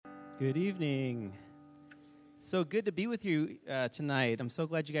Good evening. So good to be with you tonight. I'm so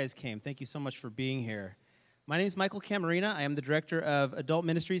glad you guys came. Thank you so much for being here. My name is Michael Camarina. I am the Director of Adult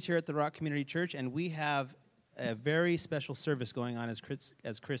Ministries here at the Rock Community Church, and we have a very special service going on, as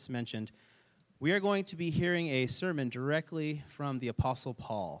Chris mentioned. We are going to be hearing a sermon directly from the Apostle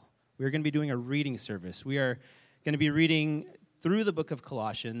Paul. We are going to be doing a reading service. We are going to be reading through the book of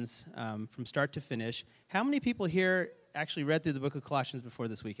Colossians from start to finish. How many people here actually read through the book of Colossians before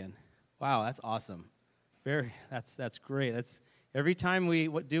this weekend? Wow, that's awesome. That's great. That's every time we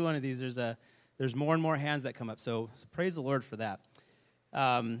do one of these, there's more and more hands that come up. So praise the Lord for that.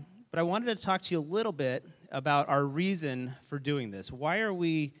 But I wanted to talk to you a little bit about our reason for doing this. Why are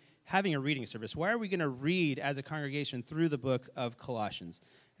we having a reading service? Why are we going to read as a congregation through the book of Colossians?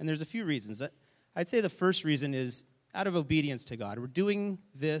 And there's a few reasons. I'd say the first reason is out of obedience to God. We're doing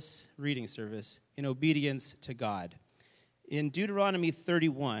this reading service in obedience to God. In Deuteronomy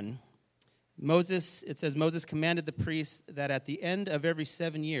 31, it says, Moses commanded the priests that at the end of every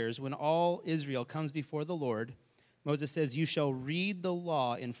 7 years, when all Israel comes before the Lord, Moses says, you shall read the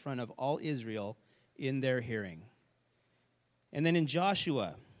law in front of all Israel in their hearing. And then in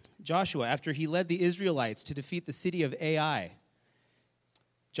Joshua, after he led the Israelites to defeat the city of Ai,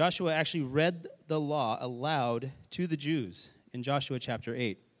 Joshua actually read the law aloud to the Jews in Joshua chapter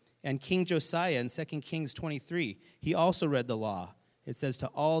 8. And King Josiah in 2 Kings 23, he also read the law. It says, to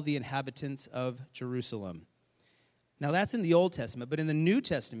all the inhabitants of Jerusalem. Now, that's in the Old Testament, but in the New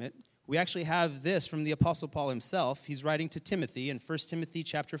Testament, we actually have this from the Apostle Paul himself. He's writing to Timothy in 1 Timothy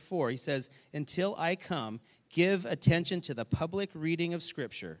chapter 4. He says, until I come, give attention to the public reading of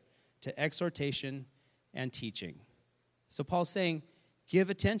Scripture, to exhortation and teaching. So Paul's saying, give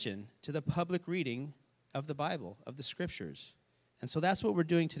attention to the public reading of the Bible, of the Scriptures. And so that's what we're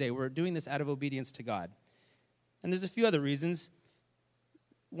doing today. We're doing this out of obedience to God. And there's a few other reasons.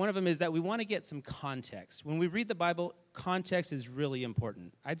 One of them is that we want to get some context. When we read the Bible, context is really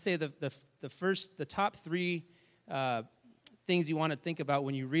important. I'd say the top three things you want to think about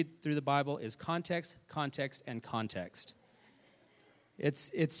when you read through the Bible is context, context, and context.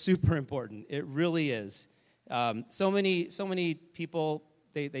 It's super important. It really is. So many people,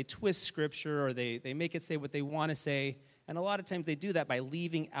 they twist Scripture or they make it say what they want to say, and a lot of times they do that by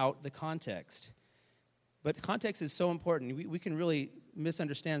leaving out the context. But context is so important. We can really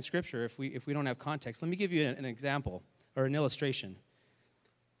misunderstand Scripture if we don't have context. Let me give you an example or an illustration.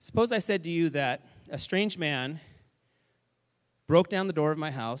 Suppose I said to you that a strange man broke down the door of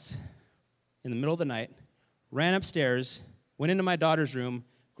my house in the middle of the night, ran upstairs, went into my daughter's room,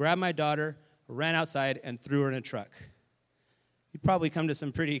 grabbed my daughter, ran outside, and threw her in a truck. You'd probably come to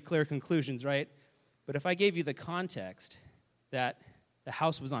some pretty clear conclusions, right? But if I gave you the context that the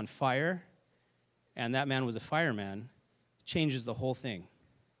house was on fire and that man was a fireman, it changes the whole thing.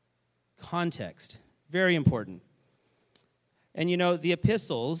 Context, very important. And you know, the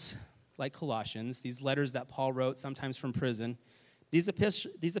epistles, like Colossians, these letters that Paul wrote, sometimes from prison, these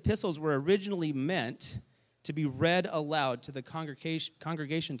epistles were originally meant to be read aloud to the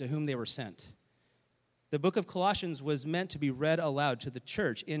congregation to whom they were sent. The book of Colossians was meant to be read aloud to the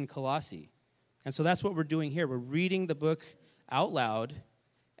church in Colossae. And so that's what we're doing here. We're reading the book out loud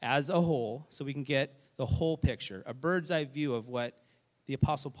as a whole so we can get the whole picture, a bird's eye view of what the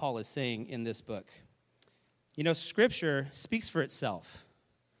Apostle Paul is saying in this book. You know, Scripture speaks for itself.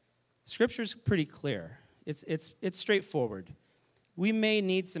 Scripture's pretty clear. It's straightforward. We may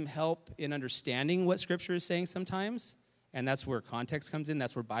need some help in understanding what Scripture is saying sometimes, and that's where context comes in.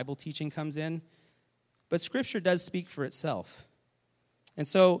 That's where Bible teaching comes in. But Scripture does speak for itself. And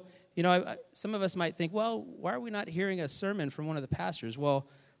so, you know, some of us might think, well, why are we not hearing a sermon from one of the pastors? Well,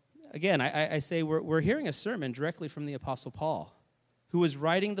 again, I say we're hearing a sermon directly from the Apostle Paul, who was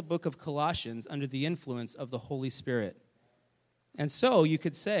writing the book of Colossians under the influence of the Holy Spirit. And so you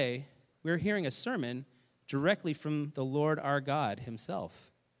could say we're hearing a sermon directly from the Lord our God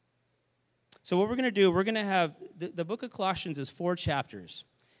himself. So what we're going to do, we're going to have, the book of Colossians is 4 chapters.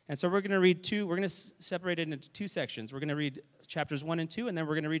 And so we're going to read we're going to separate it into 2 sections. We're going to read chapters 1 and 2, and then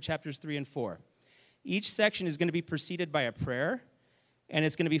we're going to read chapters 3 and 4. Each section is going to be preceded by a prayer, and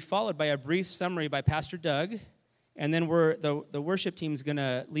it's going to be followed by a brief summary by Pastor Doug, and then the worship team is going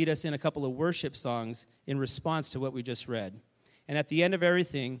to lead us in a couple of worship songs in response to what we just read. And at the end of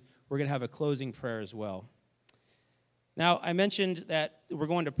everything, we're going to have a closing prayer as well. Now, I mentioned that we're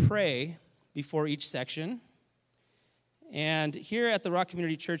going to pray before each section. And here at the Rock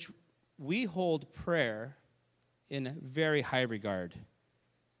Community Church, we hold prayer in very high regard.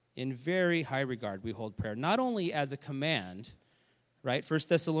 In very high regard, we hold prayer. Not only as a command, right? 1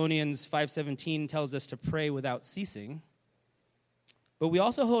 Thessalonians 5:17 tells us to pray without ceasing. but we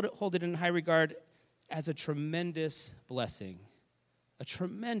also hold it in high regard as a tremendous blessing. A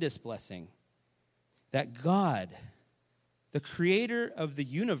tremendous blessing that God, the creator of the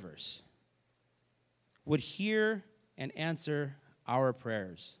universe, would hear and answer our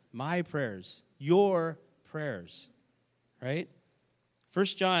prayers, my prayers, your prayers, right?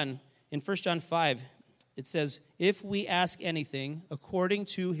 In 1 John 5, it says, if we ask anything according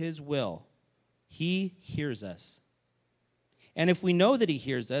to his will, he hears us. And if we know that he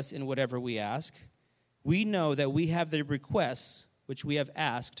hears us in whatever we ask, we know that we have the requests which we have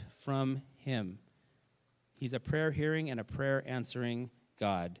asked from him. He's a prayer hearing and a prayer answering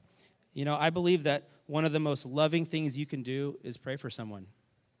God. You know, I believe that one of the most loving things you can do is pray for someone.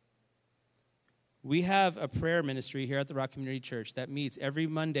 We have a prayer ministry here at the Rock Community Church that meets every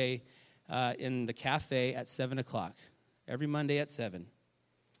Monday in the cafe at 7 o'clock. Every Monday at 7.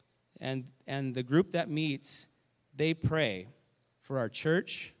 And the group that meets, they pray for our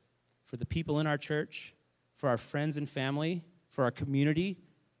church, for the people in our church, for our friends and family, for our community,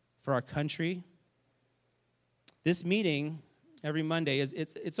 for our country. This meeting every Monday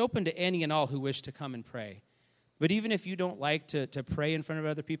it's open to any and all who wish to come and pray. But even if you don't like to pray in front of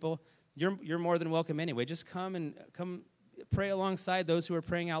other people, you're more than welcome anyway. Just come pray alongside those who are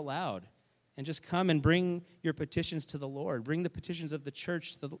praying out loud. And just come and bring your petitions to the Lord. Bring the petitions of the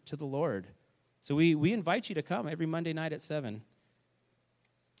church to the Lord. So we invite you to come every Monday night at 7.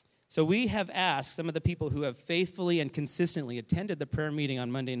 So we have asked some of the people who have faithfully and consistently attended the prayer meeting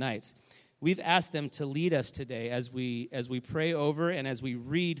on Monday nights, we've asked them to lead us today as we pray over and as we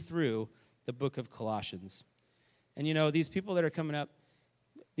read through the book of Colossians. And you know, these people that are coming up,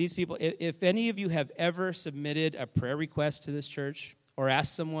 these people, if any of you have ever submitted a prayer request to this church or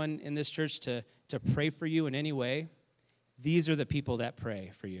asked someone in this church to pray for you in any way, these are the people that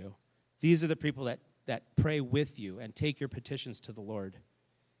pray for you. These are the people that pray with you and take your petitions to the Lord.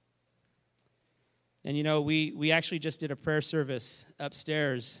 And you know, we actually just did a prayer service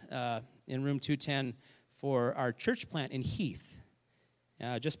upstairs in room 210 for our church plant in Heath,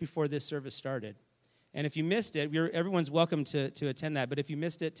 just before this service started. And if you missed it, everyone's welcome to attend that. But if you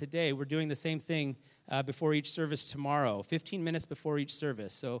missed it today, we're doing the same thing before each service tomorrow, 15 minutes before each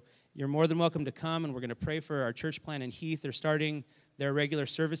service. So you're more than welcome to come, and we're going to pray for our church plant in Heath. They're starting their regular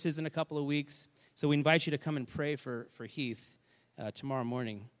services in a couple of weeks. So we invite you to come and pray for Heath tomorrow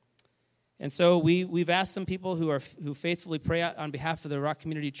morning. And so we've asked some people who faithfully pray on behalf of the Rock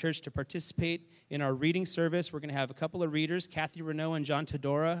Community Church to participate in our reading service. We're going to have a couple of readers. Kathy Renault and John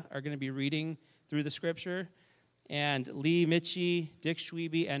Todora are going to be reading through the Scripture. And Lee Mitchie, Dick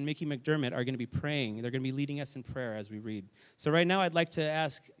Schwebe, and Mickey McDermott are going to be praying. They're going to be leading us in prayer as we read. So right now I'd like to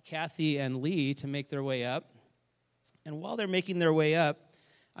ask Kathy and Lee to make their way up. And while they're making their way up,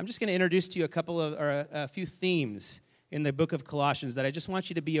 I'm just going to introduce to you a few themes in the book of Colossians that I just want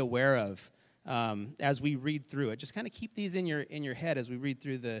you to be aware of as we read through it. Just kind of keep these in your head as we read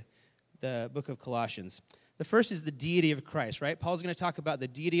through the book of Colossians. The first is the deity of Christ, right? Paul's going to talk about the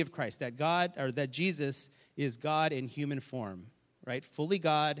deity of Christ, that Jesus is God in human form, right? Fully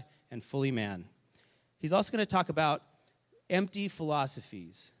God and fully man. He's also going to talk about empty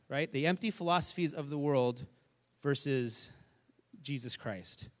philosophies, right? The empty philosophies of the world versus Jesus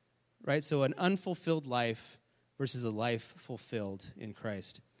Christ, right? So an unfulfilled life versus a life fulfilled in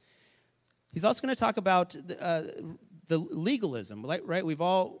Christ. He's also going to talk about the legalism, right? We've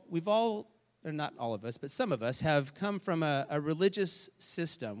all, or not all of us, but some of us have come from a religious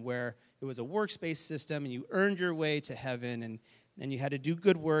system where it was a works-based system, and you earned your way to heaven, and you had to do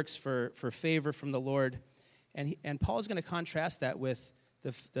good works for favor from the Lord. And Paul is going to contrast that with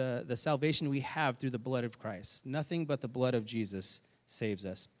the salvation we have through the blood of Christ. Nothing but the blood of Jesus saves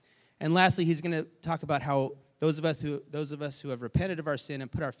us. And lastly, he's going to talk about how those of us who have repented of our sin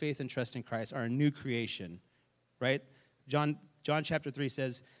and put our faith and trust in Christ are a new creation, right? John chapter 3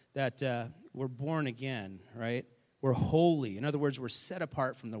 says that we're born again, right? We're holy. In other words, we're set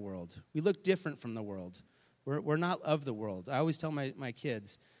apart from the world. We look different from the world. We're not of the world. I always tell my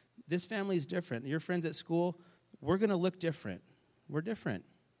kids, this family is different. Your friends at school, we're going to look different. We're different.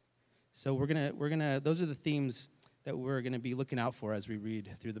 So we're gonna. Those are the themes that we're going to be looking out for as we read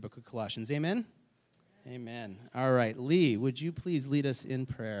through the book of Colossians. Amen? Amen. All right. Lee, would you please lead us in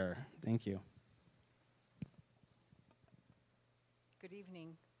prayer? Thank you. Good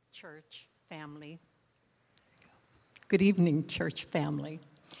evening, church family. Good evening, church family.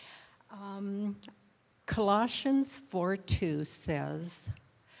 Colossians 4:2 says,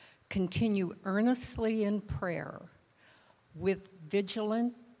 continue earnestly in prayer with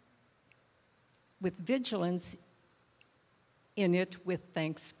vigilance in it with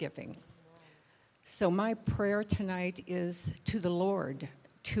thanksgiving. So my prayer tonight is to the Lord,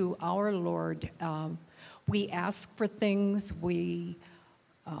 to our Lord. We ask for things, we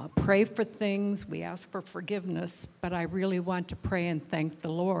pray for things, we ask for forgiveness, but I really want to pray and thank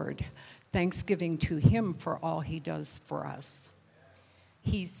the Lord. Thanksgiving to him for all he does for us.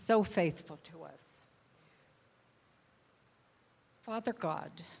 He's so faithful to us. Father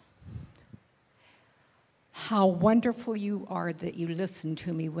God, how wonderful you are that you listen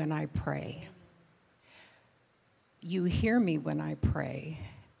to me when I pray. You hear me when I pray.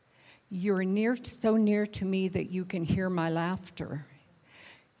 You're so near to me that you can hear my laughter.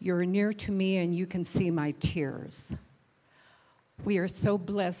 You're near to me and you can see my tears. We are so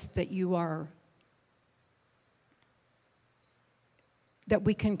blessed that that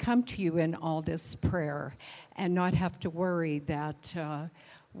we can come to you in all this prayer and not have to worry that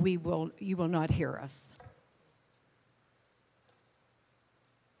you will not hear us.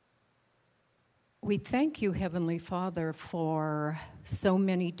 We thank you, Heavenly Father, for so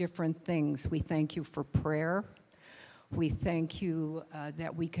many different things. We thank you for prayer. We thank you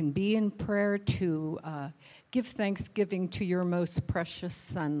that we can be in prayer to give thanksgiving to your most precious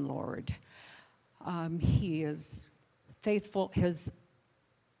Son, Lord. He is faithful. His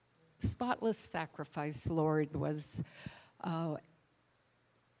spotless sacrifice, Lord, was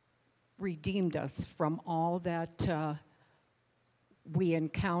redeemed us from all that we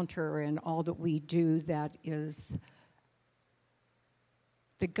encounter and all that we do that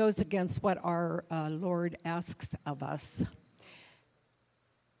goes against what our Lord asks of us.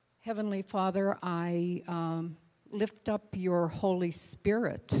 Heavenly Father, I lift up your Holy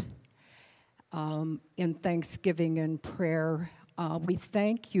Spirit in thanksgiving and prayer. We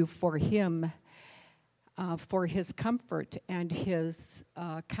thank you for him, for his comfort and his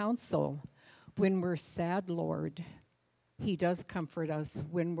counsel. When we're sad, Lord, he does comfort us.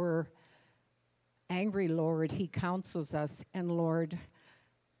 When we're angry, Lord, he counsels us. And Lord,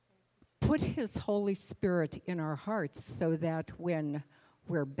 put his Holy Spirit in our hearts so that when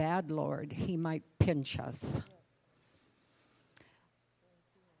we're bad, Lord, he might pinch us.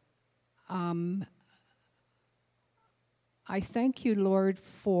 I thank you, Lord,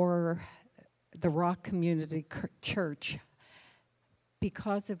 for the Rock Community Church.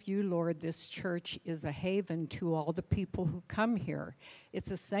 Because of you, Lord, this church is a haven to all the people who come here. It's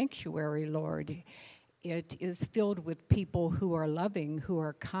a sanctuary, Lord. It is filled with people who are loving, who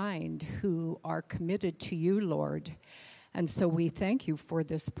are kind, who are committed to you, Lord. And so we thank you for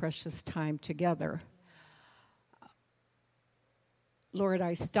this precious time together. Lord,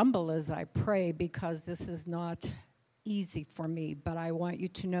 I stumble as I pray because this is not easy for me, but I want you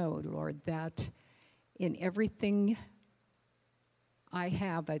to know, Lord, that in everything I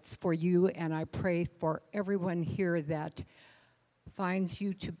have, it's for you, and I pray for everyone here that finds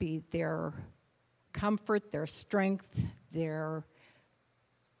you to be their comfort, their strength, their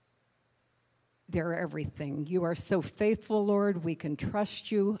everything. You are so faithful, Lord. We can trust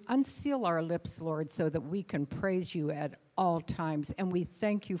you. Unseal our lips, Lord, so that we can praise you at all times. And we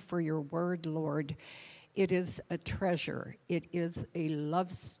thank you for your word, Lord. It is a treasure. It is a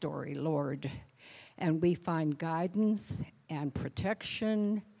love story, Lord. And we find guidance and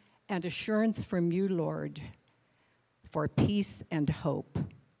protection and assurance from you, Lord, for peace and hope.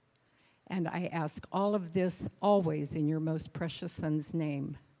 And I ask all of this always in your most precious Son's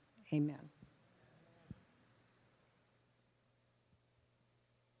name. Amen.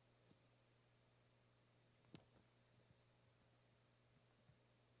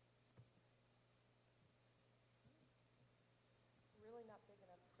 Really not big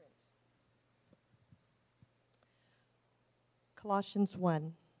enough print. Colossians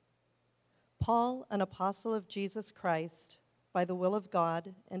 1. Paul, an apostle of Jesus Christ, by the will of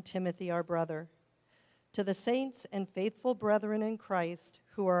God, and Timothy, our brother, to the saints and faithful brethren in Christ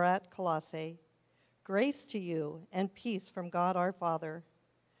who are at Colossae, grace to you and peace from God our Father.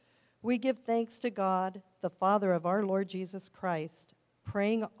 We give thanks to God, the Father of our Lord Jesus Christ,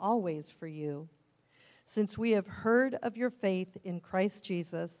 praying always for you, since we have heard of your faith in Christ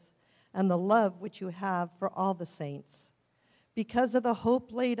Jesus and the love which you have for all the saints, because of the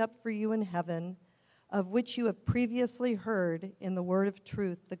hope laid up for you in heaven, of which you have previously heard in the word of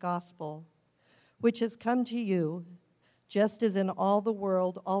truth, the gospel, which has come to you, just as in all the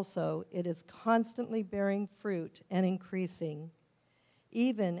world also it is constantly bearing fruit and increasing,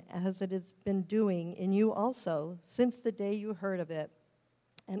 even as it has been doing in you also since the day you heard of it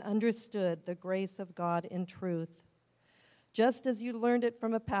and understood the grace of God in truth, just as you learned it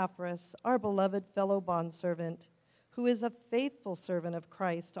from Epaphras, our beloved fellow bondservant, who is a faithful servant of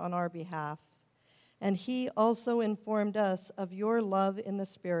Christ on our behalf. And he also informed us of your love in the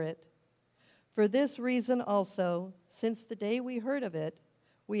Spirit. For this reason also, since the day we heard of it,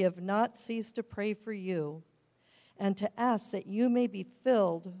 we have not ceased to pray for you, and to ask that you may be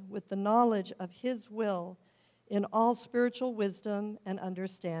filled with the knowledge of his will in all spiritual wisdom and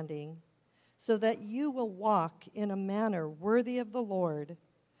understanding, so that you will walk in a manner worthy of the Lord,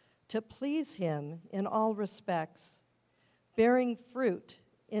 to please him in all respects, bearing fruit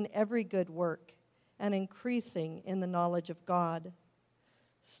in every good work, and increasing in the knowledge of God,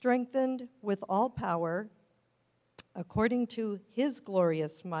 strengthened with all power, according to his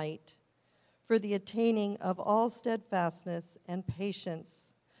glorious might, for the attaining of all steadfastness and patience,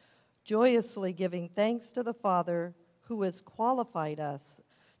 joyously giving thanks to the Father who has qualified us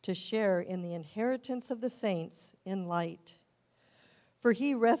to share in the inheritance of the saints in light. For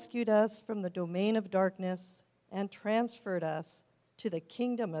he rescued us from the domain of darkness and transferred us to the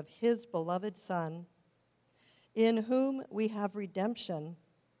kingdom of his beloved Son, in whom we have redemption,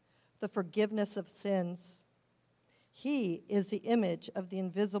 the forgiveness of sins. He is the image of the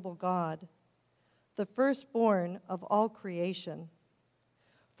invisible God, the firstborn of all creation.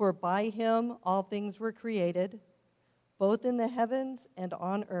 For by him all things were created, both in the heavens and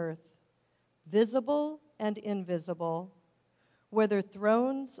on earth, visible and invisible, whether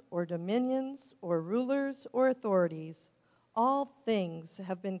thrones or dominions or rulers or authorities, all things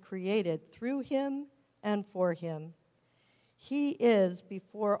have been created through him and for him. He is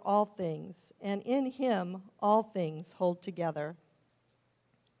before all things, and in him all things hold together.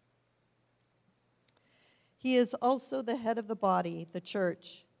 He is also the head of the body, the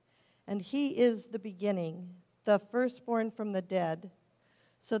church, and he is the beginning, the firstborn from the dead,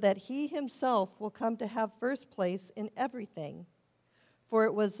 so that he himself will come to have first place in everything. For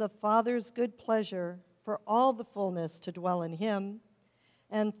it was the Father's good pleasure for all the fullness to dwell in him,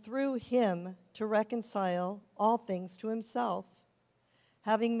 and through him to reconcile all things to himself,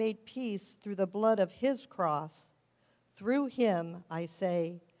 having made peace through the blood of his cross. Through him, I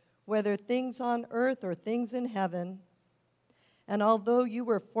say, whether things on earth or things in heaven. And although you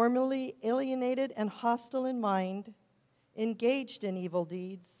were formerly alienated and hostile in mind, engaged in evil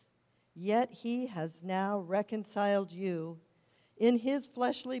deeds, yet he has now reconciled you in his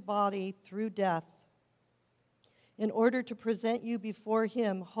fleshly body through death, in order to present you before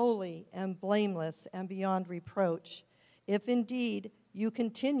him holy and blameless and beyond reproach, if indeed you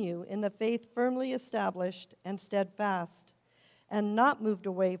continue in the faith firmly established and steadfast, and not moved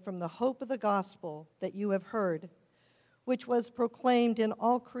away from the hope of the gospel that you have heard, which was proclaimed in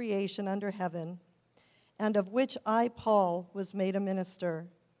all creation under heaven, and of which I, Paul, was made a minister.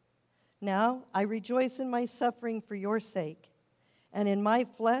 Now I rejoice in my suffering for your sake, and in my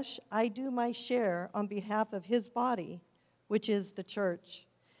flesh I do my share on behalf of his body, which is the church,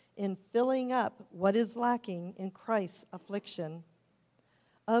 in filling up what is lacking in Christ's affliction.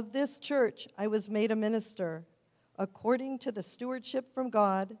 Of this church I was made a minister, according to the stewardship from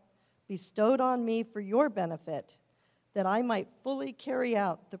God, bestowed on me for your benefit, that I might fully carry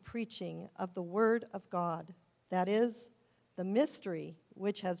out the preaching of the word of God, that is, the mystery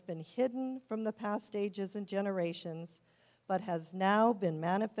which has been hidden from the past ages and generations, but has now been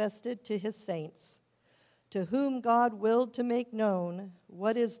manifested to his saints, to whom God willed to make known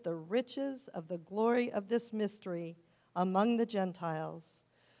what is the riches of the glory of this mystery among the Gentiles,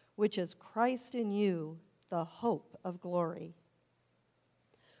 which is Christ in you, the hope of glory.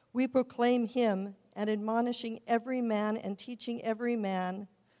 We proclaim him, and admonishing every man and teaching every man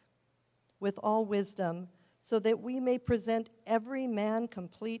with all wisdom, so that we may present every man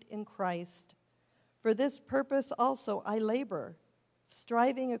complete in Christ. For this purpose also I labor,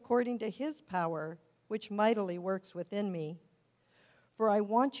 striving according to his power, which mightily works within me. For I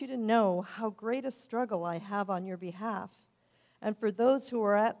want you to know how great a struggle I have on your behalf, and for those who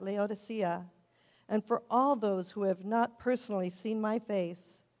are at Laodicea, and for all those who have not personally seen my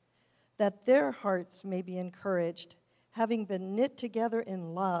face, that their hearts may be encouraged, having been knit together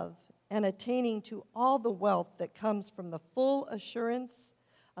in love, and attaining to all the wealth that comes from the full assurance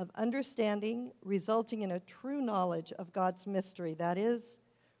of understanding, resulting in a true knowledge of God's mystery, that is,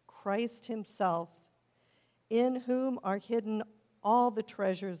 Christ himself, in whom are hidden all the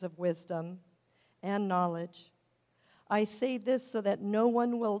treasures of wisdom and knowledge. I say this so that no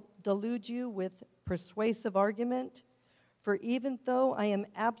one will delude you with persuasive argument, for even though I am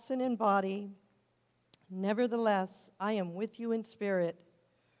absent in body, nevertheless I am with you in spirit,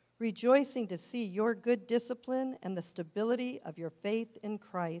 rejoicing to see your good discipline and the stability of your faith in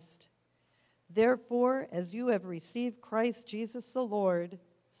Christ. Therefore, as you have received Christ Jesus the Lord,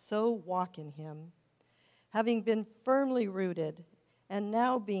 so walk in him, having been firmly rooted, and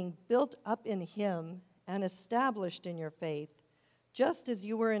now being built up in him and established in your faith, just as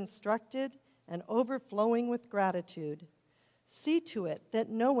you were instructed, and overflowing with gratitude. See to it that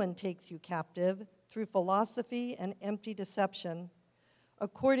no one takes you captive through philosophy and empty deception,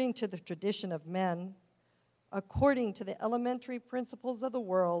 according to the tradition of men, according to the elementary principles of the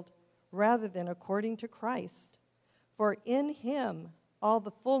world, rather than according to Christ. For in him all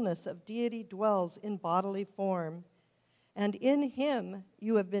the fullness of deity dwells in bodily form, and in him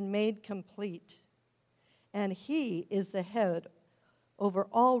you have been made complete. And he is the head over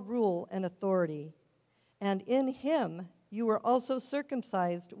all rule and authority. And in him you were also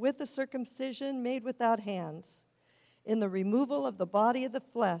circumcised with the circumcision made without hands, in the removal of the body of the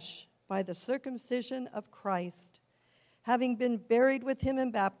flesh by the circumcision of Christ, having been buried with him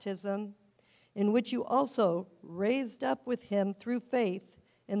in baptism, in which you also raised up with him through faith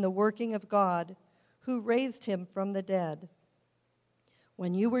in the working of God, who raised him from the dead.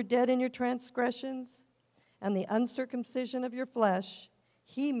 When you were dead in your transgressions and the uncircumcision of your flesh,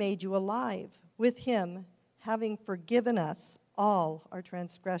 he made you alive with him, having forgiven us all our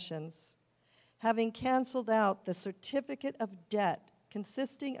transgressions, having canceled out the certificate of debt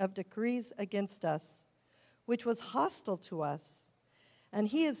consisting of decrees against us, which was hostile to us, and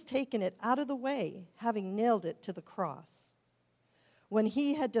he has taken it out of the way, having nailed it to the cross. When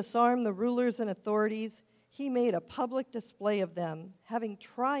he had disarmed the rulers and authorities, he made a public display of them, having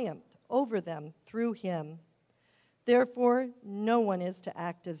triumphed over them through him. Therefore, no one is to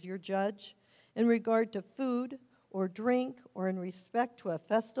act as your judge in regard to food or drink or in respect to a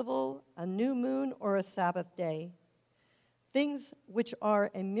festival, a new moon, or a Sabbath day, things which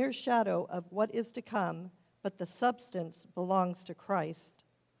are a mere shadow of what is to come, but the substance belongs to Christ.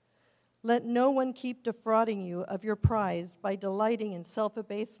 Let no one keep defrauding you of your prize by delighting in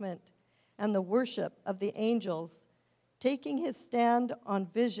self-abasement and the worship of the angels, taking his stand on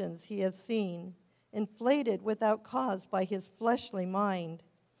visions he has seen, inflated without cause by his fleshly mind,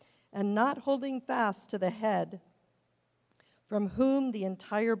 and not holding fast to the head, from whom the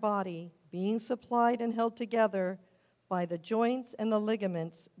entire body, being supplied and held together by the joints and the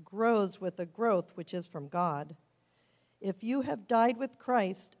ligaments, grows with the growth which is from God. If you have died with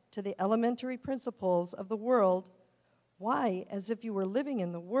Christ to the elementary principles of the world, why, as if you were living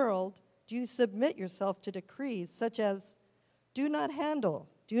in the world, do you submit yourself to decrees such as, do not handle,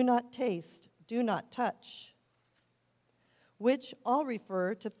 do not taste, do not touch, which all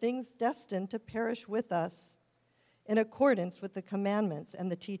refer to things destined to perish with us in accordance with the commandments and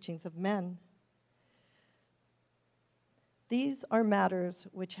the teachings of men? These are matters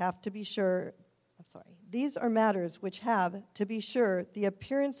which have, to be sure, the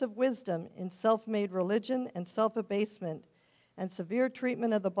appearance of wisdom in self-made religion and self-abasement and severe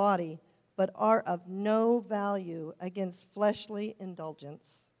treatment of the body, but are of no value against fleshly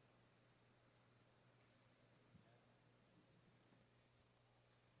indulgence.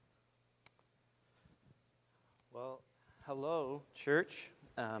 Well, hello, church.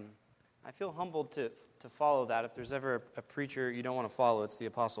 I feel humbled to follow that. If there's ever a preacher you don't want to follow, it's the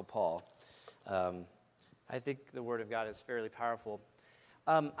Apostle Paul. I think the Word of God is fairly powerful.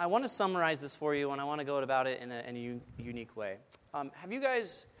 I want to summarize this for you, and I want to go about it in a unique way. Have you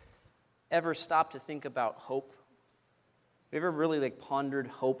guys ever stopped to think about hope? Have you ever really pondered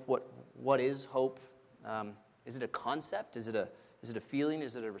hope? What is hope? Is it a concept? Is it a feeling?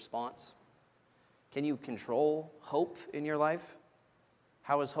 Is it a response? Can you control hope in your life?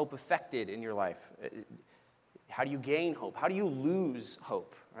 How is hope affected in your life? How do you gain hope? How do you lose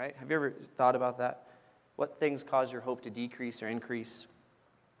hope, right? Have you ever thought about that? What things cause your hope to decrease or increase?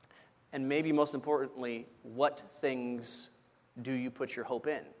 And maybe most importantly, what things do you put your hope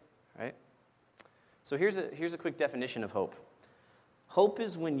in, right? So here's a quick definition of hope. Hope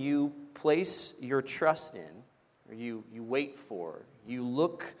is when you place your trust in, or you wait for, you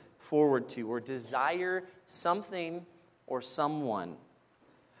look forward to, or desire something or someone,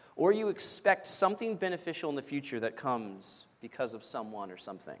 or you expect something beneficial in the future that comes because of someone or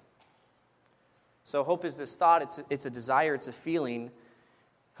something. So hope is this thought, it's a desire, it's a feeling.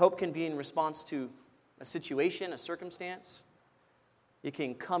 Hope can be in response to a situation, a circumstance. It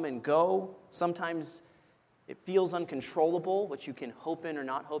can come and go. Sometimes it feels uncontrollable, what you can hope in or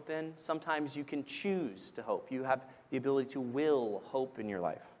not hope in. Sometimes you can choose to hope. You have the ability to will hope in your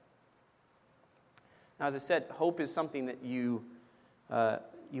life. Now, as I said, hope is something that you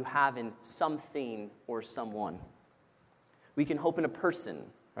have in something or someone. We can hope in a person,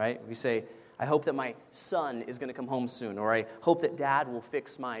 right? We say, I hope that my son is going to come home soon, or I hope that dad will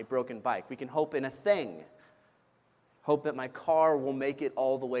fix my broken bike. We can hope in a thing. Hope that my car will make it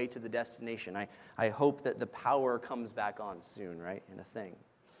all the way to the destination. I hope that the power comes back on soon, right? In a thing.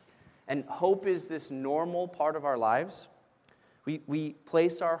 And hope is this normal part of our lives We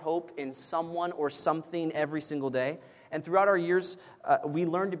place our hope in someone or something every single day. And throughout our years, we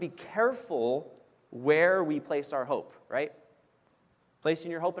learn to be careful where we place our hope, right?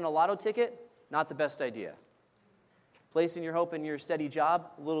 Placing your hope in a lotto ticket, not the best idea. Placing your hope in your steady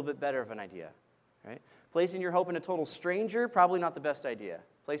job, a little bit better of an idea, right? Placing your hope in a total stranger, probably not the best idea.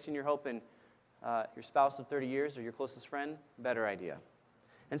 Placing your hope in your spouse of 30 years or your closest friend, better idea.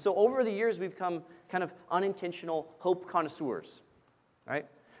 And so over the years, we've become kind of unintentional hope connoisseurs, right?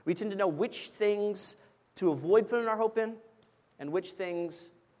 We tend to know which things to avoid putting our hope in and which things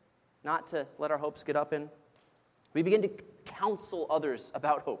not to let our hopes get up in. We begin to counsel others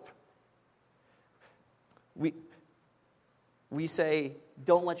about hope. We say,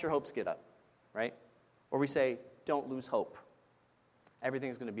 don't let your hopes get up, right? Or we say, don't lose hope.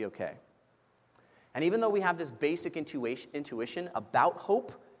 Everything's going to be okay. And even though we have this basic intuition about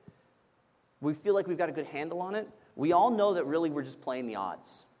hope, we feel like we've got a good handle on it, we all know that really we're just playing the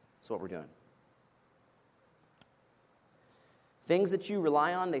odds. That's what we're doing. Things that you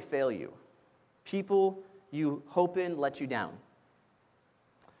rely on, they fail you. People you hope in let you down.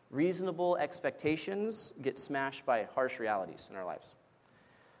 Reasonable expectations get smashed by harsh realities in our lives.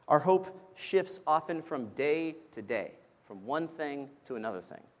 Our hope shifts often from day to day, from one thing to another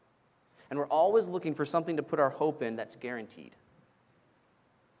thing. And we're always looking for something to put our hope in that's guaranteed.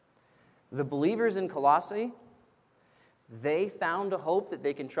 The believers in Colossae, they found a hope that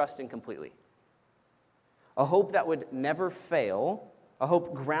they can trust in completely. A hope that would never fail, a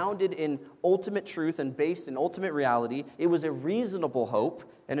hope grounded in ultimate truth and based in ultimate reality. It was a reasonable hope,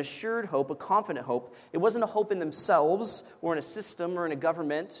 an assured hope, a confident hope. It wasn't a hope in themselves or in a system or in a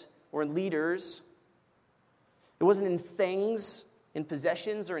government or in leaders. It wasn't in things, in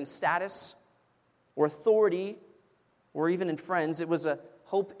possessions or in status or authority or even in friends. It was a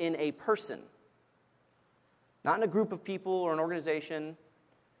hope in a person. Not in a group of people or an organization,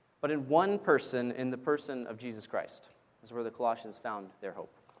 but in one person, in the person of Jesus Christ. That's where the Colossians found their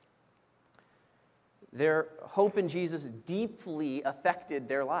hope. Their hope in Jesus deeply affected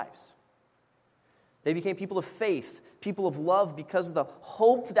their lives. They became people of faith, people of love, because of the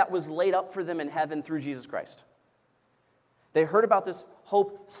hope that was laid up for them in heaven through Jesus Christ. They heard about this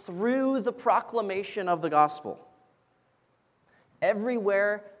hope through the proclamation of the gospel.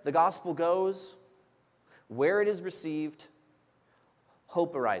 Everywhere the gospel goes, where it is received,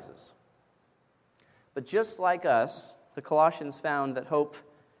 hope arises. But just like us, the Colossians found that hope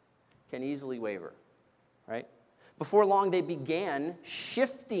can easily waver, right? Before long, they began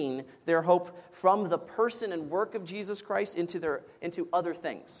shifting their hope from the person and work of Jesus Christ into other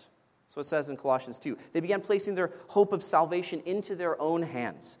things. So it says in Colossians 2. They began placing their hope of salvation into their own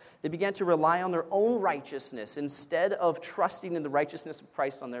hands. They began to rely on their own righteousness instead of trusting in the righteousness of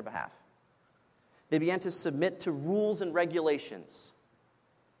Christ on their behalf. They began to submit to rules and regulations,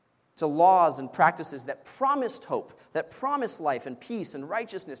 to laws and practices that promised hope, that promised life and peace and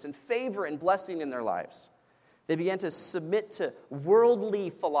righteousness and favor and blessing in their lives. They began to submit to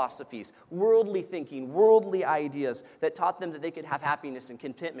worldly philosophies, worldly thinking, worldly ideas that taught them that they could have happiness and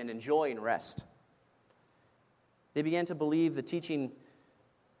contentment and joy and rest. They began to believe the teaching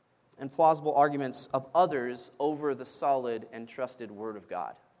and plausible arguments of others over the solid and trusted Word of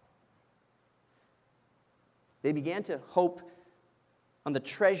God. They began to hope on the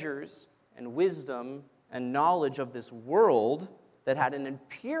treasures and wisdom and knowledge of this world that had an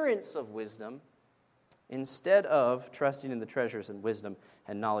appearance of wisdom, instead of trusting in the treasures and wisdom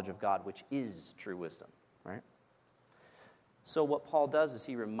and knowledge of God, which is true wisdom, right? So what Paul does is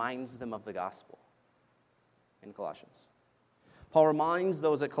he reminds them of the gospel in Colossians. Paul reminds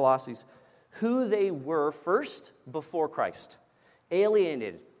those at Colossae who they were first before Christ.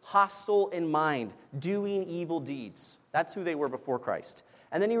 Alienated, hostile in mind, doing evil deeds. That's who they were before Christ.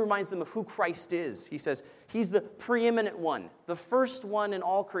 And then he reminds them of who Christ is. He says, he's the preeminent one, the first one in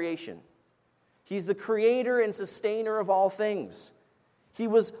all creation. He's the creator and sustainer of all things. He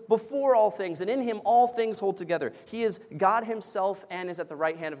was before all things, and in him all things hold together. He is God himself and is at the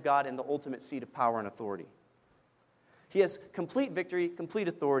right hand of God in the ultimate seat of power and authority. He has complete victory, complete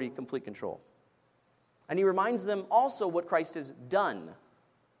authority, complete control. And he reminds them also what Christ has done.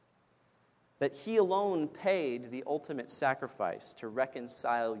 That he alone paid the ultimate sacrifice to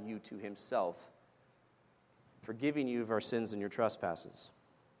reconcile you to himself, forgiving you of our sins and your trespasses.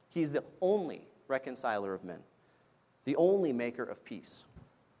 He's the only reconciler of men, the only maker of peace,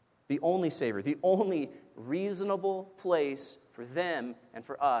 the only Savior, the only reasonable place for them and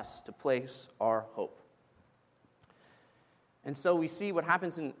for us to place our hope. And so we see what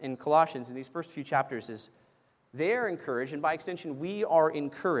happens in Colossians in these first few chapters is they are encouraged, and by extension we are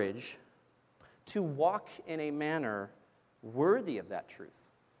encouraged to walk in a manner worthy of that truth,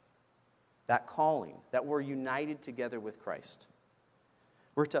 that calling, that we're united together with Christ.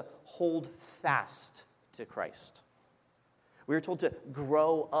 We're to hold fast to Christ. We are told to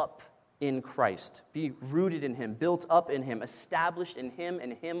grow up in Christ, be rooted in Him, built up in Him, established in Him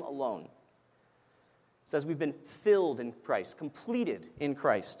and Him alone. It says we've been filled in Christ, completed in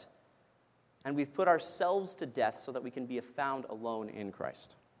Christ, and we've put ourselves to death so that we can be found alone in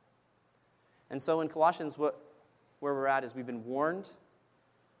Christ. And so in Colossians, where we're at is we've been warned,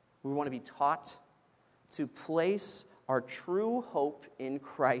 we want to be taught to place our true hope in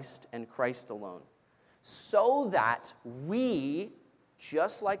Christ and Christ alone, so that we,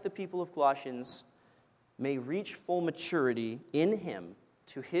 just like the people of Colossians, may reach full maturity in Him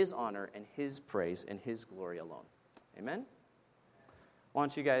to His honor and His praise and His glory alone. Amen? Why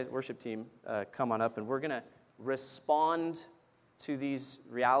don't you guys, worship team, come on up, and we're going to respond to these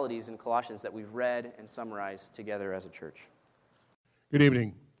realities in Colossians that we've read and summarized together as a church. Good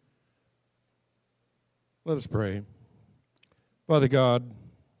evening. Let us pray. Father God,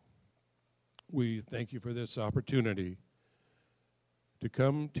 we thank you for this opportunity to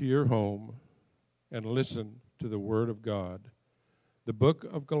come to your home and listen to the Word of God, the book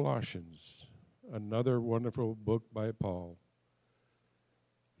of Colossians, another wonderful book by Paul.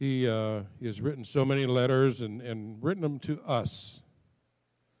 He has written so many letters and written them to us.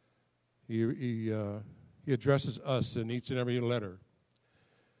 He addresses us in each and every letter.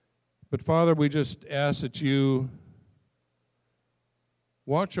 But Father, we just ask that you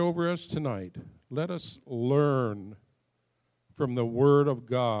watch over us tonight. Let us learn from the Word of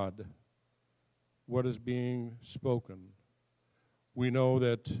God what is being spoken. We know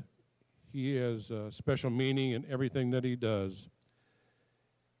that He has a special meaning in everything that He does.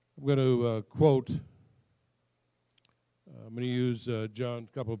 I'm going to quote, I'm going to use John,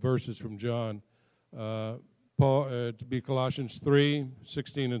 a couple of verses from John. To be Colossians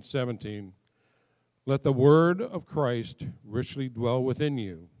 3:16 and 17. Let the word of Christ richly dwell within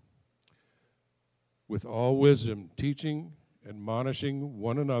you, with all wisdom, teaching, admonishing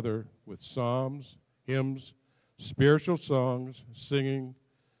one another with psalms, hymns, spiritual songs, singing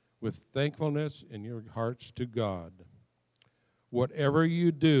with thankfulness in your hearts to God. Whatever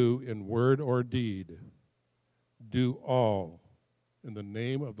you do in word or deed, do all in the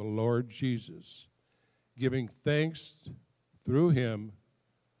name of the Lord Jesus, giving thanks through Him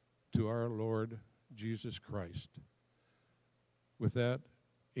to our Lord Jesus Christ. With that,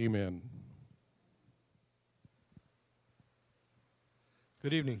 amen.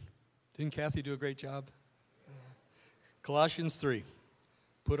 Good evening. Didn't Kathy do a great job? Colossians 3,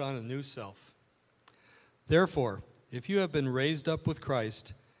 put on a new self. Therefore, if you have been raised up with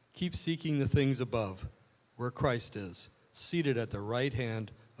Christ, keep seeking the things above, where Christ is, seated at the right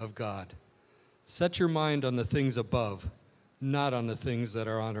hand of God. Set your mind on the things above, not on the things that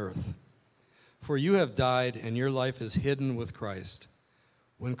are on earth. For you have died, and your life is hidden with Christ.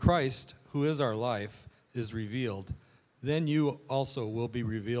 When Christ, who is our life, is revealed, then you also will be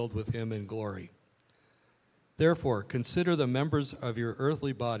revealed with Him in glory. Therefore, consider the members of your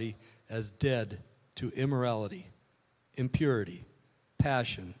earthly body as dead to immorality, impurity,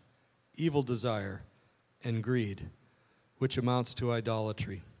 passion, evil desire, and greed, which amounts to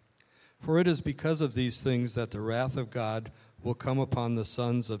idolatry. For it is because of these things that the wrath of God will come upon the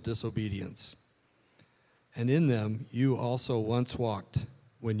sons of disobedience. And in them you also once walked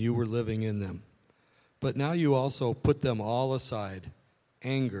when you were living in them. But now you also put them all aside: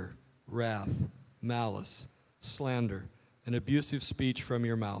 anger, wrath, malice, slander, and abusive speech from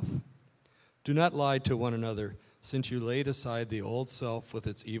your mouth. Do not lie to one another, since you laid aside the old self with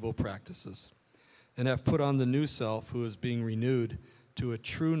its evil practices, and have put on the new self, who is being renewed to a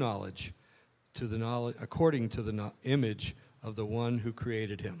true knowledge, according to the image of the one who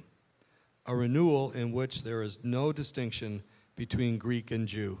created him. A renewal in which there is no distinction between Greek and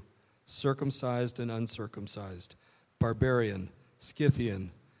Jew, circumcised and uncircumcised, barbarian,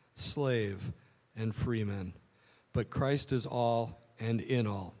 Scythian, slave, and freeman. But Christ is all and in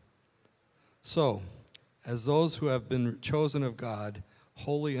all. So, as those who have been chosen of God,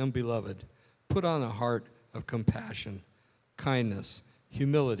 holy and beloved, put on a heart of compassion, kindness,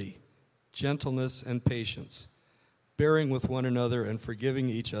 humility, gentleness, and patience, bearing with one another and forgiving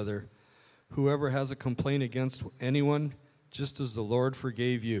each other. Whoever has a complaint against anyone, just as the Lord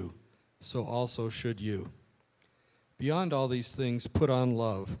forgave you, so also should you. Beyond all these things, put on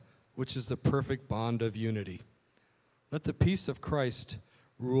love, which is the perfect bond of unity. Let the peace of Christ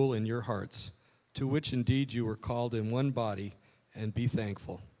rule in your hearts, to which indeed you were called in one body, and be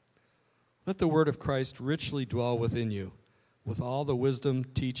thankful. Let the word of Christ richly dwell within you, with all the wisdom,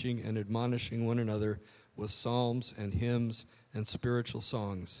 teaching, and admonishing one another with psalms and hymns and spiritual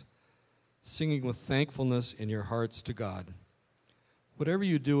songs, singing with thankfulness in your hearts to God. Whatever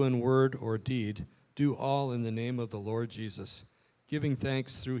you do in word or deed, do all in the name of the Lord Jesus, giving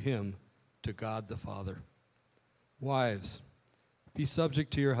thanks through him to God the Father. Wives, be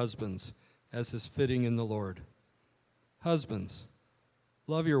subject to your husbands, as is fitting in the Lord. Husbands,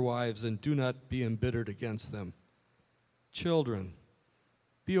 love your wives and do not be embittered against them. Children,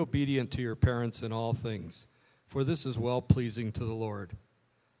 be obedient to your parents in all things, for this is well-pleasing to the Lord.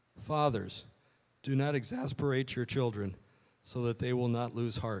 Fathers, do not exasperate your children, so that they will not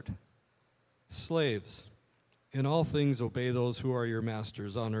lose heart. Slaves, in all things obey those who are your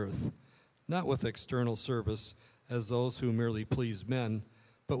masters on earth, not with external service as those who merely please men,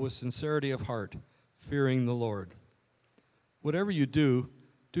 but with sincerity of heart, fearing the Lord. Whatever you do,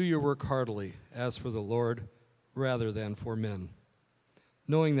 do your work heartily, as for the Lord, rather than for men,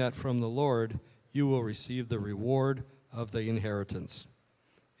 knowing that from the Lord you will receive the reward of the inheritance.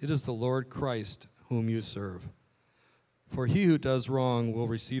 It is the Lord Christ whom you serve. For he who does wrong will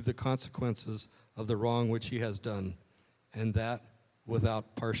receive the consequences of the wrong which he has done, and that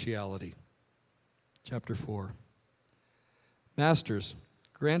without partiality. Chapter 4. Masters,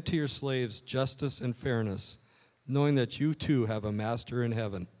 grant to your slaves justice and fairness, knowing that you too have a master in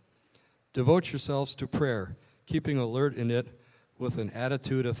heaven. Devote yourselves to prayer, keeping alert in it with an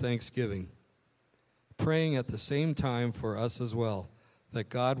attitude of thanksgiving, praying at the same time for us as well, that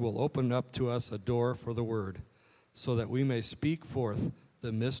God will open up to us a door for the word, so that we may speak forth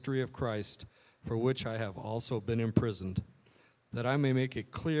the mystery of Christ, for which I have also been imprisoned, that I may make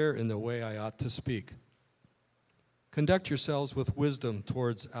it clear in the way I ought to speak. Conduct yourselves with wisdom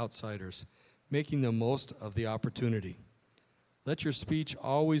towards outsiders, making the most of the opportunity. Let your speech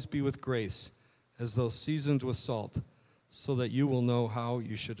always be with grace, as though seasoned with salt, so that you will know how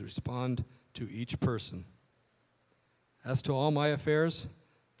you should respond to each person. As to all my affairs,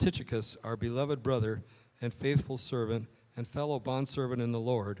 Tychicus, our beloved brother and faithful servant and fellow bondservant in the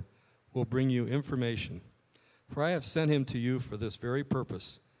Lord, will bring you information. For I have sent him to you for this very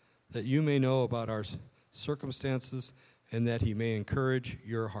purpose, that you may know about our circumstances and that he may encourage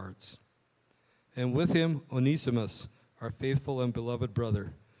your hearts. And with him Onesimus, our faithful and beloved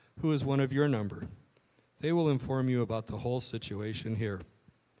brother, who is one of your number. They will inform you about the whole situation here.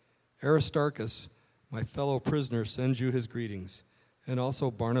 Aristarchus, my fellow prisoner, sends you his greetings, and also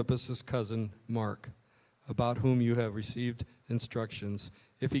Barnabas' cousin, Mark, about whom you have received instructions.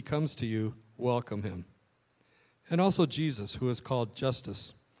 If he comes to you, welcome him. And also Jesus, who is called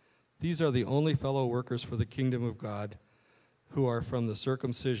Justus. These are the only fellow workers for the kingdom of God who are from the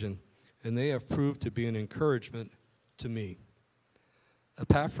circumcision, and they have proved to be an encouragement to me.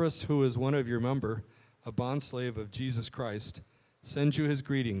 Epaphras, who is one of your number, a bondslave of Jesus Christ, sends you his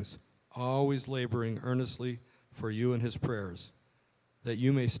greetings, always laboring earnestly for you in his prayers, that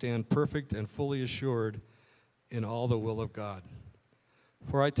you may stand perfect and fully assured in all the will of God.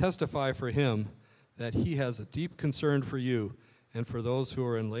 For I testify for him that he has a deep concern for you and for those who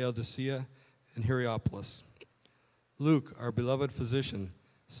are in Laodicea and Hierapolis. Luke, our beloved physician,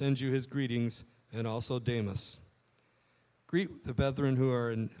 sends you his greetings, and also Demas. Greet the brethren who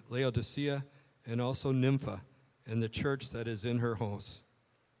are in Laodicea, and also Nympha, and the church that is in her house.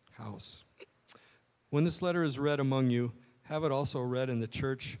 When this letter is read among you, have it also read in the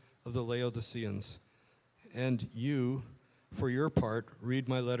church of the Laodiceans. And you, for your part, read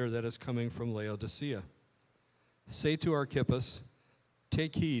my letter that is coming from Laodicea. Say to Archippus,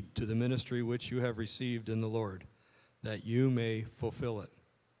 take heed to the ministry which you have received in the Lord, that you may fulfill it.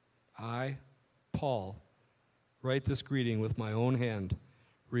 I, Paul, write this greeting with my own hand.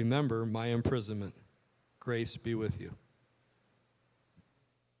 Remember my imprisonment. Grace be with you.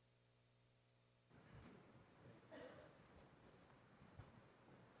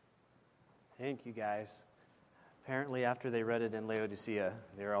 Thank you, guys. Apparently, after they read it in Laodicea,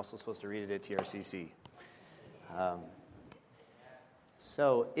 they were also supposed to read it at TRCC.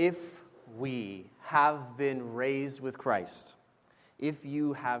 So, if we have been raised with Christ, if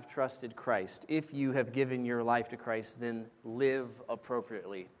you have trusted Christ, if you have given your life to Christ, then live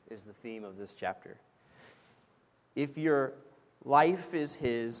appropriately is the theme of this chapter. If your life is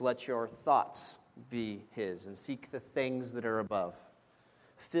his, let your thoughts be his, and seek the things that are above.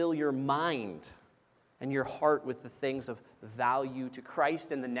 Fill your mind and your heart with the things of value to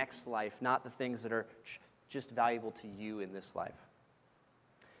Christ in the next life, not the things that are just valuable to you in this life.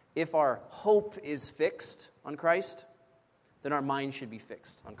 If our hope is fixed on Christ, then our mind should be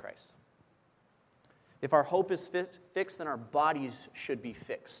fixed on Christ. If our hope is fixed, then our bodies should be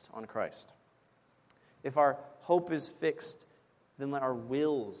fixed on Christ. If our hope is fixed, then our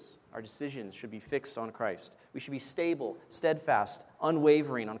wills, our decisions should be fixed on Christ. We should be stable, steadfast,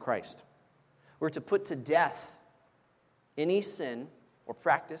 unwavering on Christ. We're to put to death any sin or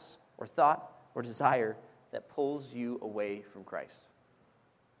practice or thought or desire that pulls you away from Christ.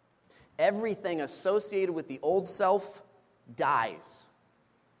 Everything associated with the old self dies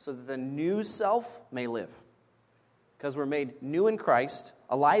so that the new self may live. Because we're made new in Christ,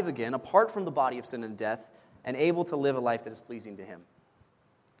 alive again, apart from the body of sin and death, and able to live a life that is pleasing to Him.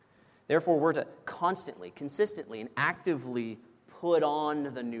 Therefore, we're to constantly, consistently, and actively put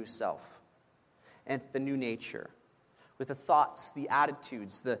on the new self and the new nature with the thoughts, the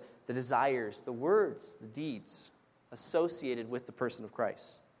attitudes, the desires, the words, the deeds associated with the person of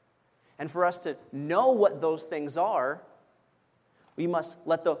Christ. And for us to know what those things are, we must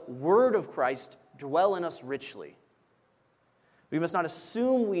let the Word of Christ dwell in us richly. We must not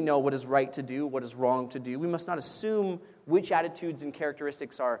assume we know what is right to do, what is wrong to do. We must not assume which attitudes and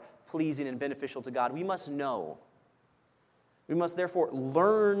characteristics are pleasing and beneficial to God. We must know. We must therefore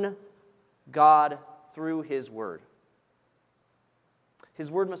learn God through His Word. His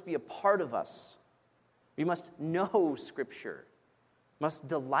Word must be a part of us. We must know Scripture, must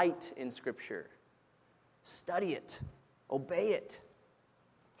delight in Scripture, study it, obey it,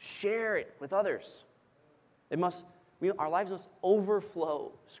 share it with others. Our lives must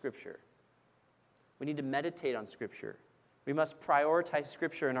overflow Scripture. We need to meditate on Scripture. We must prioritize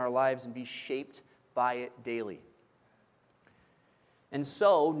Scripture in our lives and be shaped by it daily. And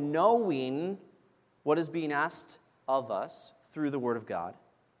so, knowing what is being asked of us through the Word of God,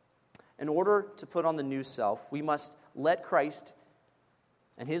 in order to put on the new self, we must let Christ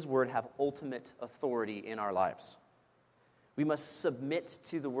and His Word have ultimate authority in our lives. We must submit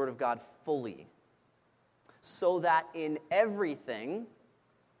to the Word of God fully, so that in everything,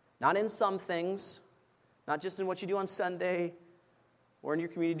 not in some things, not just in what you do on Sunday, or in your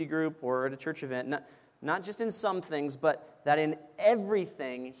community group, or at a church event, not just in some things, but that in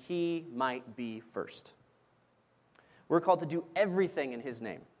everything He might be first. We're called to do everything in His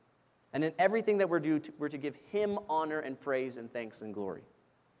name. And in everything that we're to give Him honor and praise and thanks and glory.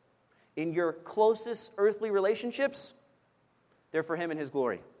 In your closest earthly relationships, they're for Him and His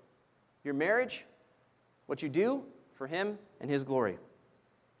glory. Your marriage, what you do, for Him and His glory,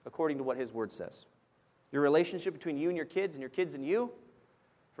 according to what His Word says. Your relationship between you and your kids and you,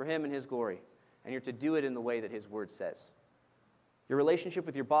 for Him and His glory. And you're to do it in the way that His Word says. Your relationship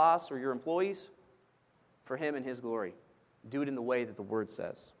with your boss or your employees, for Him and His glory. Do it in the way that the Word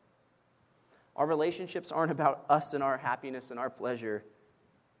says. Our relationships aren't about us and our happiness and our pleasure.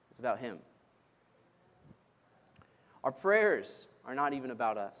 It's about Him. Our prayers are not even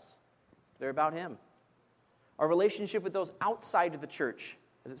about us. They're about Him. Our relationship with those outside of the church,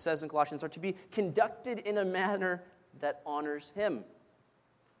 as it says in Colossians, are to be conducted in a manner that honors Him.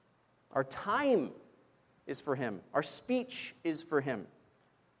 Our time is for Him. Our speech is for Him.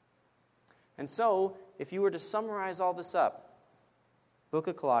 And so, if you were to summarize all this up, book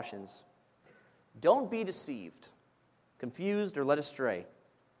of Colossians, don't be deceived, confused, or led astray.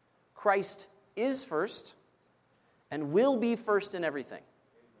 Christ is first and will be first in everything.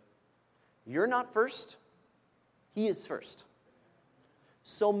 You're not first. He is first.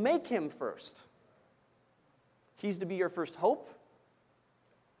 So make Him first. He's to be your first hope,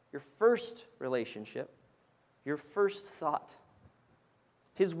 your first relationship, your first thought.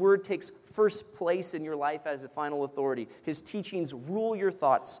 His Word takes first place in your life as a final authority. His teachings rule your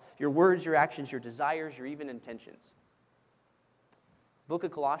thoughts, your words, your actions, your desires, your even intentions. Book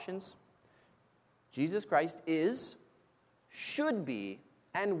of Colossians, Jesus Christ is, should be,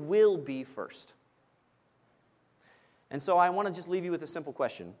 and will be first. And so I want to just leave you with a simple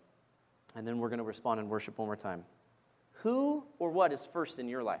question, and then we're going to respond in worship one more time. Who or what is first in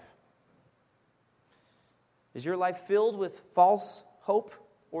your life? Is your life filled with false hope,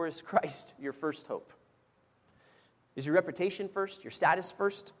 or is Christ your first hope? Is your reputation first, your status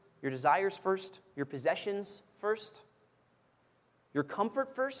first, your desires first, your possessions first, your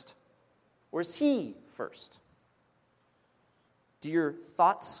comfort first, or is He first? Do your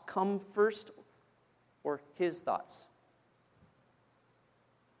thoughts come first, or His thoughts?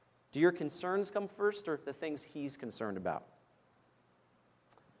 Do your concerns come first, or the things He's concerned about?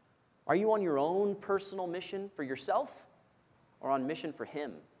 Are you on your own personal mission for yourself, or on mission for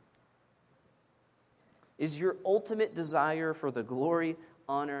Him? Is your ultimate desire for the glory,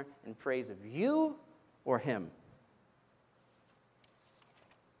 honor, and praise of you or Him?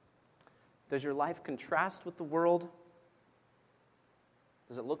 Does your life contrast with the world?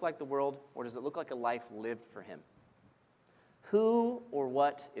 Does it look like the world, or does it look like a life lived for Him? Who or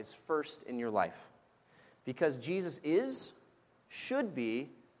what is first in your life? Because Jesus is, should be,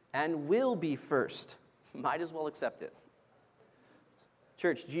 and will be first. Might as well accept it.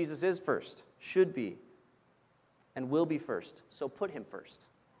 Church, Jesus is first, should be, and will be first. So put him first.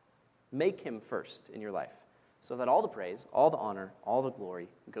 Make him first in your life, so that all the praise, all the honor, all the glory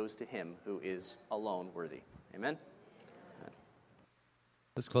goes to him who is alone worthy. Amen?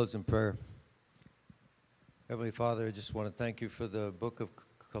 Let's close in prayer. Heavenly Father, I just want to thank you for the book of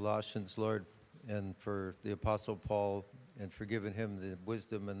Colossians, Lord, and for the Apostle Paul, and for giving him the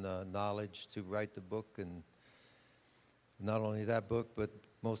wisdom and the knowledge to write the book, and not only that book, but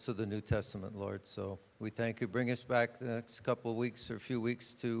most of the New Testament, Lord. So we thank you. Bring us back the next couple of weeks or a few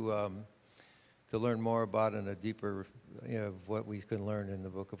weeks to learn more about and a deeper, what we can learn in the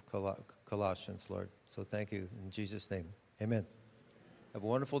book of Colossians, Lord. So thank you. In Jesus' name, amen. Have a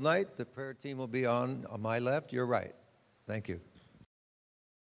wonderful night. The prayer team will be on my left, your right. Thank you.